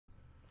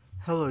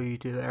Hello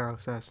YouTube, Arrow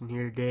Assassin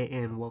here today,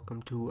 and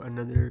welcome to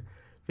another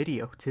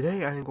video.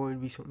 Today I'm going to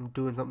be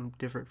doing something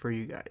different for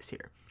you guys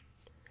here.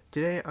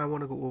 Today I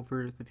want to go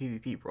over the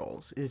PvP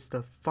brawls. It's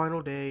the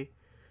final day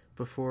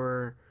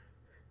before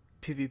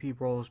PvP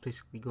brawls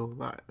basically go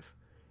live,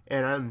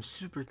 and I'm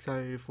super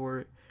excited for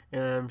it,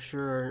 and I'm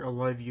sure a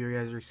lot of you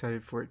guys are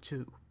excited for it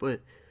too.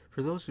 But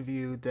for those of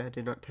you that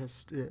did not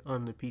test it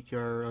on the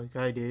PTR like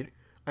I did,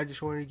 I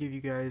just wanted to give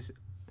you guys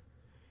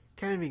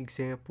kind of an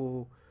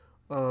example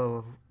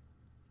of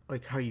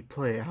like how you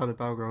play it, how the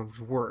battlegrounds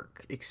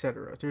work,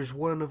 etc. There's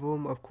one of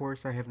them, of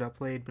course, I have not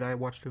played, but I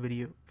watched a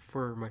video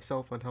for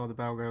myself on how the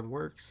battleground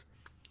works,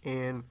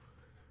 and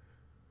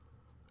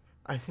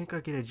I think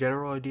I get a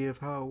general idea of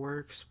how it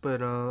works,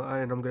 but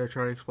and I'm gonna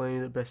try to explain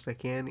it the best I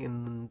can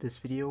in this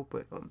video.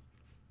 But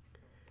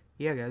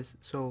yeah, guys.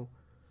 So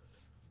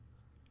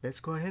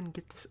let's go ahead and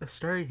get this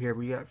started here.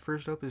 We got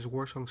first up is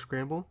Warsong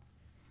Scramble,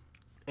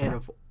 and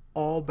of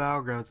all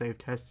battlegrounds I've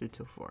tested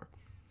so far,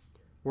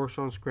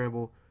 Warsong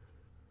Scramble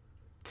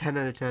 10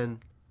 out of 10,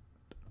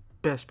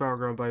 best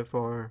battleground by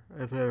far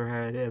I've ever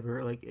had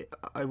ever. Like,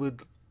 I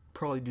would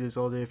probably do this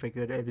all day if I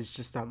could. It's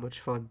just that much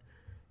fun,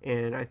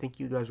 and I think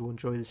you guys will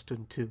enjoy this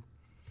one too.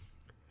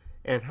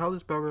 And how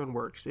this battleground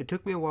works, it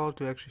took me a while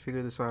to actually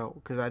figure this out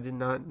because I did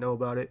not know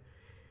about it.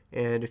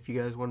 And if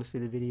you guys want to see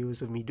the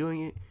videos of me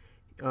doing it,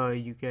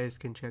 you guys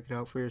can check it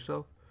out for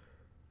yourself.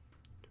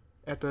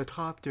 At the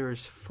top,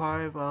 there's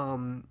 5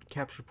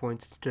 capture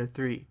points instead of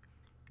 3,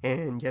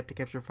 and you have to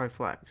capture 5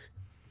 flags.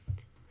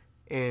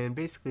 And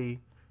basically,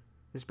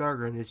 this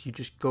battleground is you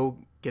just go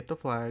get the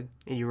flag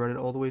and you run it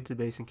all the way to the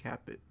base and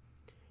cap it.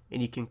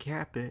 And you can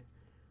cap it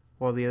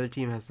while the other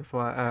team has the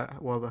flag.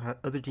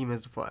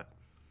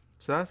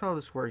 So that's how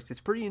this works. It's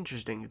pretty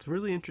interesting. It's a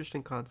really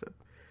interesting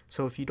concept.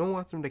 So if you don't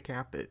want them to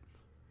cap it,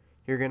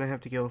 you're gonna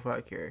have to kill a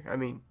flag carrier. I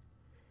mean,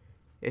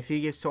 if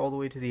he gets all the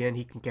way to the end,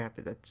 he can cap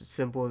it. That's as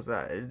simple as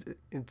that.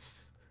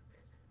 It's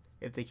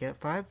if they cap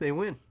 5, they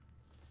win.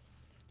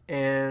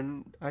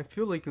 And I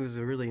feel like it was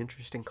a really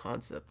interesting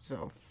concept,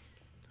 so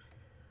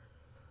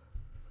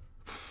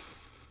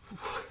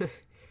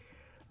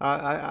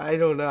I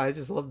don't know, I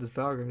just love this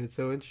battleground. It's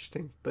so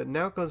interesting. But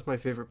now comes my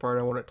favorite part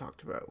I want to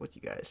talk about with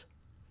you guys.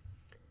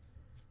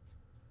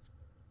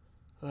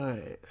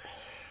 Alright.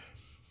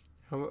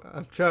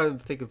 I'm trying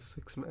to think of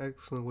some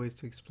excellent ways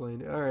to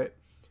explain it. Alright.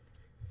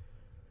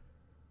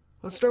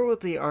 Let's start with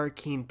the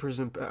Arcane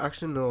Prison.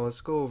 Actually, no, let's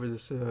go over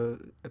this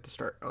at the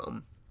start.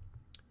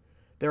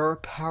 There are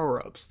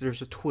power-ups.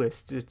 There's a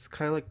twist. It's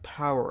kind of like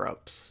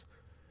power-ups.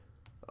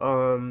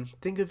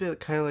 Think of it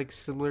kind of like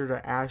similar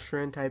to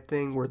Ashran type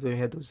thing, where they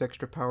had those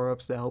extra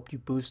power-ups that helped you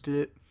boost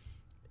it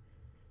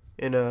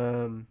in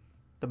the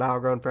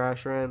battleground for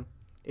Ashran.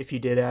 If you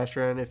did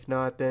Ashran, if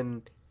not,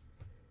 then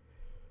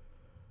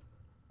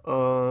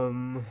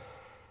can't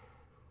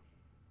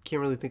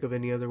really think of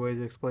any other way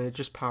to explain it.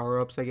 Just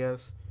power-ups, I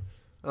guess.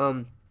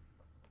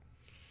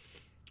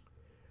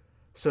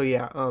 So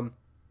yeah.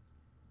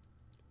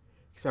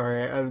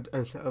 Sorry, I'm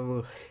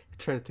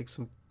trying to think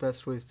some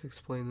best ways to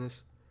explain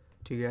this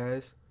to you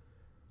guys.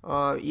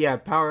 Yeah,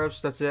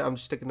 power-ups, that's it. I'm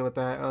just sticking with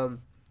that.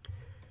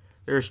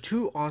 There's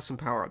 2 awesome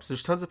power-ups.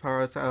 There's tons of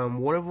power-ups.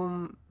 One of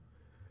them,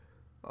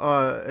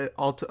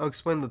 I'll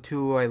explain the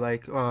 2 I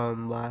like,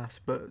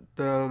 last. But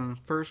the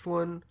first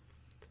one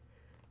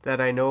that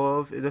I know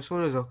of, this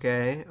one is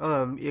okay.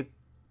 It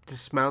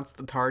dismounts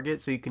the target,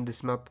 so you can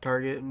dismount the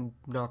target and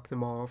knock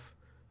them off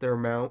their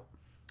mount.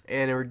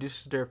 And it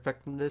reduces their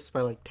effectiveness by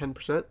like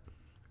 10%,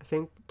 I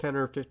think 10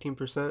 or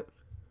 15%,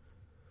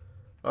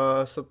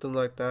 something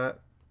like that.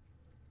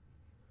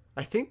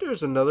 I think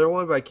there's another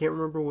one, but I can't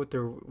remember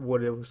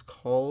what it was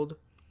called.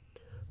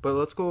 But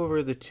let's go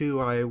over the 2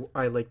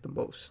 I like the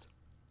most.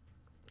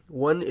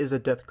 One is a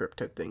death grip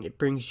type thing. It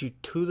brings you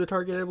to the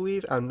target, I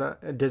believe.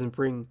 It doesn't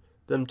bring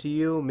them to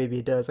you. Maybe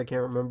it does. I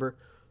can't remember.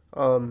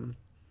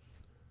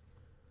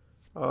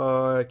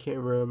 I can't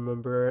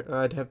remember.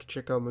 I'd have to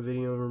check out my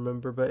video and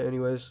remember. But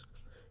anyways,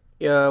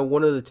 yeah,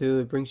 one of the 2.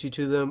 It brings you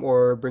to them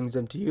or brings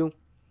them to you.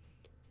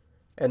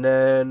 And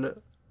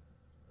then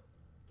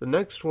the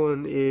next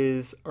one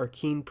is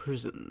Arcane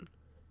Prison.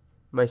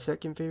 My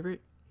second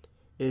favorite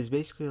is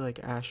basically like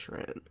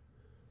Ashran.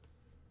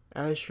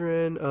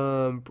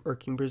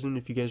 Arcane Prison,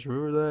 if you guys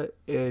remember that,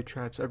 it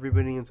traps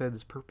everybody inside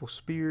this purple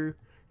spear,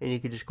 and you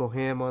can just go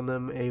ham on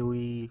them,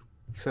 AoE,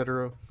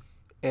 etc.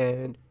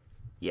 And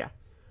yeah.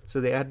 So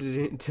they added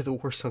it into the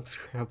Warsong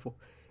Scramble.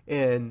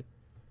 And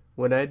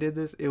when I did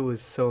this, it was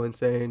so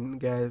insane,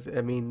 guys. I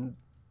mean,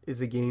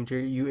 it's a game changer.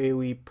 You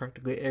AoE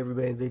practically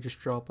everybody. They just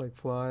drop like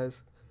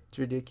flies. It's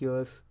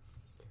ridiculous.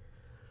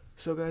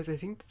 So, guys, I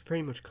think this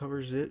pretty much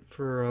covers it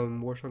for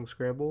Warsong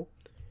Scramble.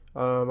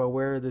 I'm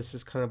aware this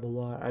is kind of a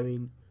lot. I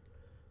mean,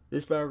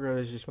 this battleground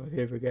is just my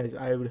favorite, guys.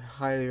 I would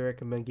highly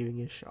recommend giving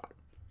it a shot.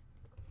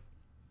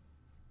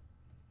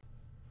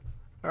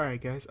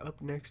 Alright guys,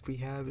 up next we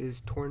have is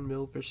Torn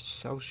Mill versus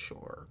South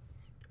Shore.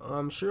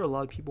 I'm sure a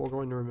lot of people are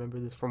going to remember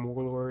this from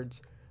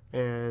Warlords,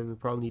 and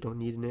probably don't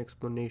need an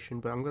explanation,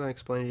 but I'm going to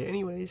explain it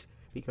anyways,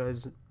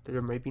 because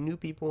there might be new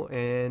people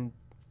and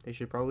they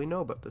should probably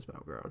know about this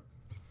battleground.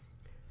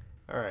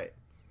 Alright.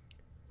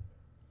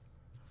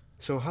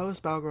 So how this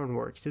battleground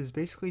works is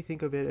basically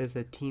think of it as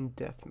a team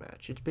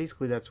deathmatch. It's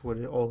basically that's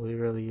what all it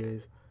really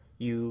is.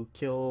 You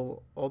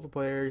kill all the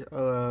players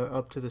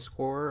up to the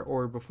score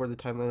or before the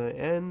time limit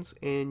ends,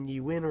 and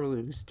you win or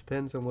lose.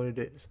 Depends on what it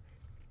is.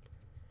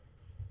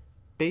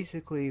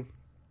 Basically,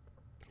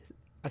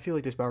 I feel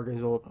like this battleground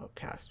is all about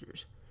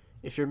casters.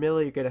 If you're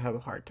melee, you're gonna have a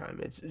hard time.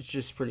 It's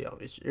just pretty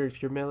obvious.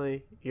 If you're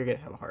melee, you're gonna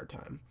have a hard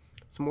time.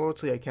 It's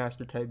mostly a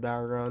caster type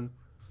battleground.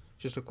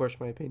 Just of course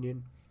my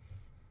opinion.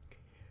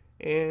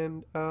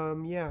 And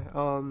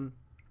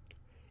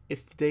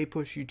if they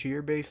push you to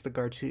your base, the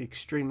guards hit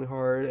extremely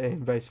hard,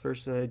 and vice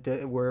versa,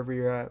 wherever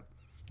you're at.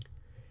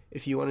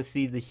 If you want to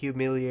see the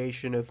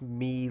humiliation of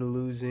me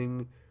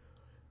losing,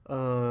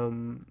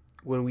 when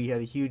we had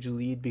a huge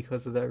lead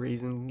because of that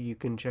reason, you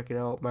can check it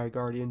out, my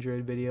Guardian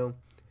Druid video,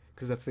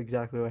 because that's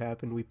exactly what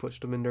happened. We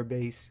pushed them in their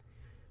base.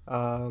 We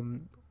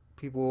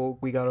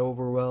got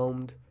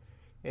overwhelmed,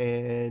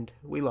 and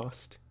we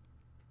lost.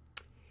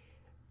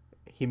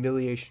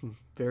 Humiliation,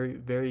 very,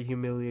 very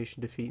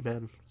humiliation defeat,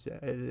 man.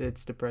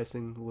 It's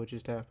depressing what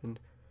just happened.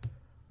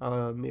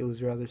 It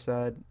was rather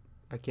sad.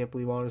 I can't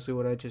believe honestly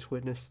what I just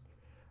witnessed.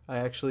 I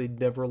actually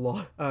never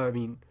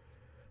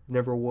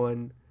never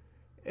won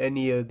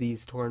any of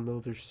these Torn Mill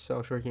versus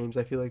South Shore games.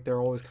 I feel like they're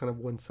always kind of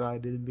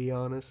one-sided, to be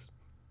honest.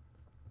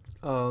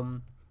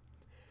 Of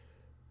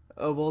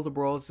all the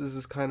brawls, this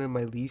is kind of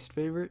my least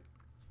favorite.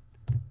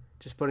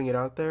 Just putting it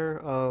out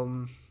there.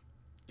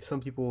 Some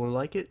people will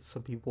like it,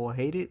 some people will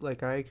hate it.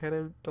 Like, I kind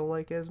of don't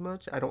like it as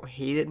much. I don't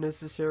hate it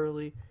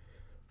necessarily,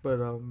 but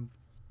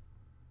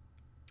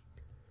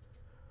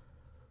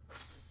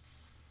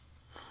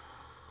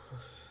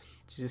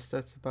just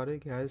that's about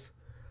it, guys.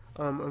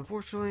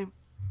 Unfortunately,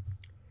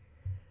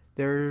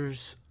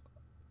 there's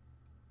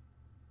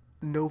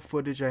no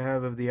footage I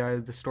have of the Eye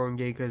of the Storm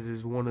game because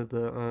it's one of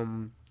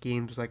the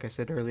games, like I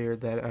said earlier,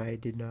 that I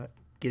did not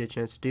get a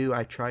chance to do.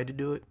 I tried to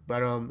do it,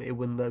 but it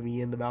wouldn't let me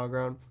in the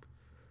battleground.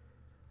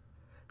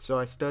 So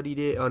I studied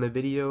it on a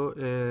video,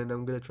 and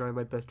I'm going to try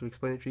my best to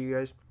explain it to you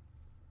guys.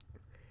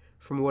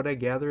 From what I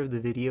gather of the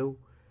video,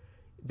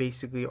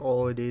 basically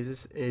all it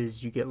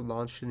is you get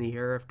launched in the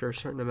air after a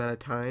certain amount of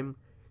time.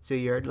 So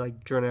you're at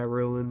like Dreadnought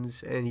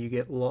Ruins, and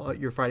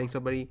you're fighting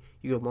somebody,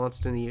 you get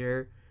launched in the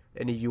air,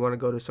 and if you want to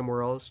go to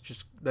somewhere else,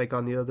 just like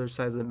on the other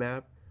side of the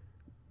map,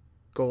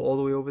 go all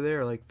the way over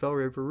there, like Fell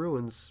River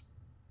Ruins.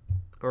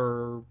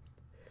 Or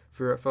if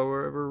you're at Fell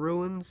River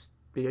Ruins,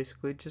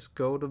 basically just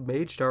go to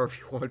Mage Tower if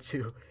you want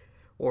to,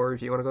 or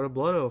if you want to go to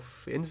Blood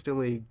Oath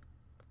instantly,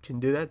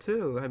 can do that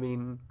too. I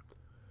mean,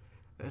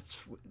 it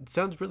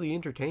sounds really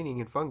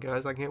entertaining and fun,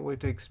 guys. I can't wait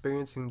to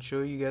experience and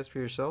show you guys for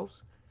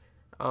yourselves.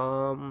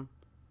 And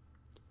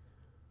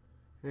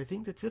I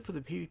think that's it for the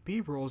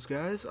PvP brawls,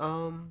 guys.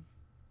 I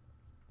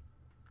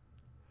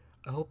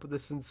hope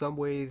this in some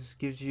ways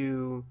gives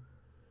you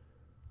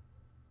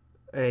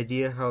an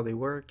idea how they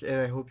work,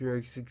 and I hope you're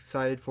as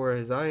excited for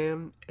it as I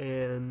am,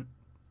 and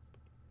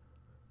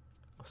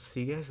I'll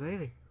see you guys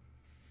later.